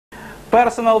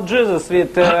Personal Jesus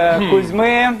від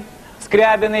Кузьми,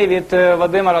 Скрябіний від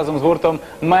Вадима разом з гуртом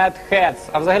Metalheads.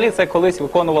 А взагалі це колись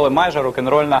виконували майже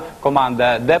рок-н-рольна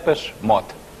команда Depeche Mode.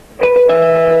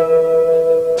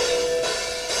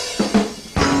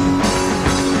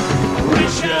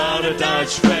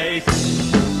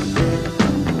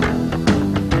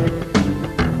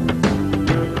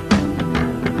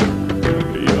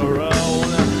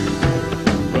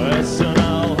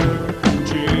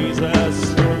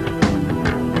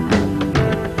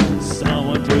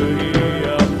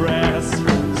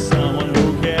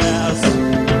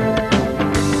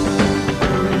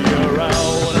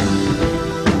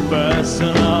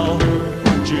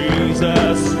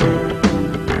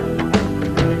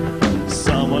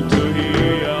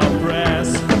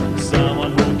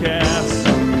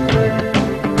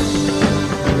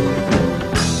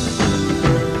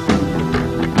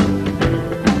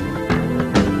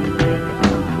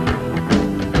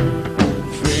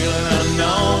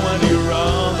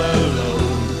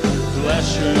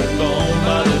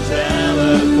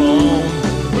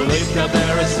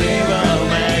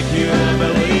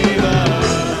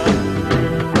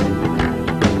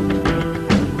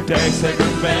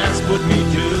 Put me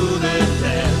to the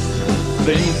test.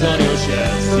 Things on your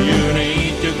chest you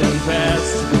need to confess.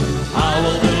 I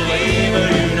will believe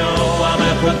it, you know I'm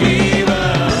a forgiver.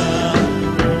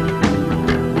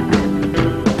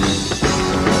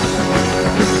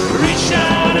 Reach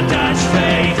out and touch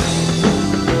fate.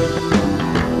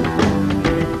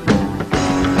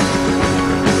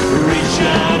 Reach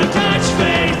out and touch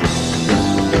fate.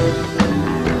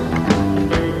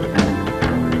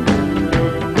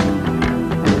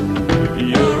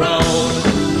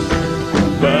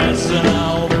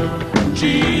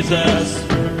 Jesus,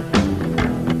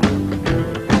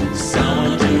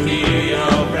 someone to hear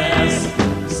your prayers,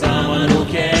 someone who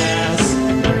cares.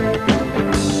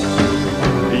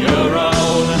 Your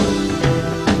own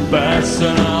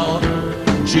personal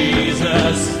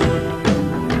Jesus,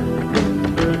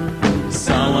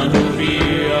 someone who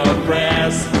hear your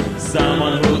prayers,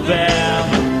 someone who there.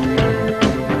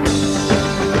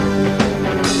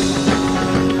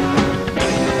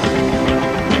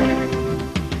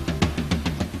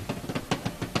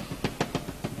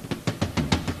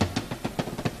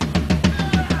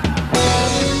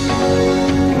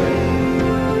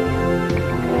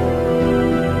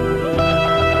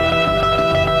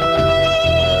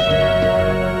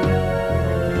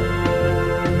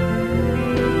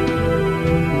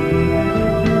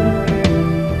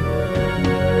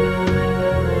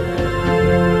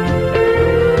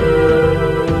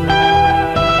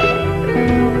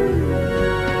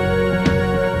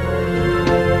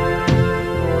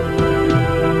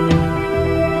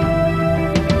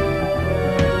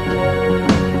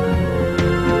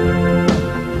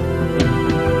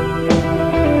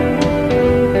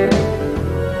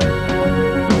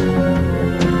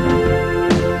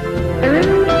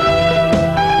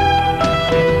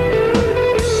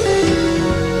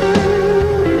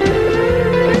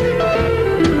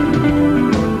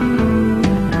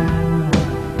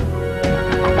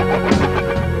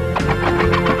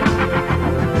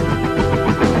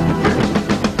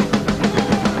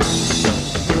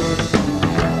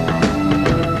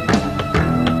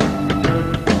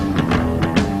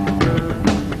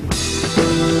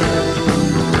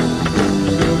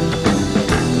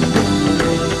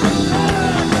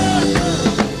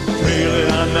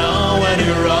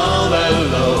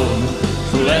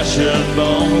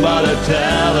 Bone by the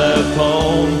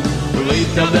telephone,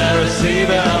 lift up the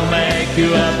receiver, I'll make you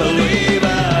a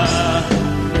believer.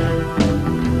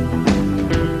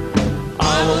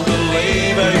 I will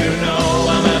believe it, you know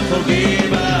I'm a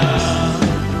forgiver.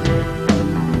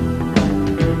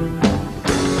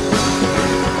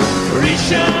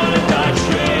 Reach out.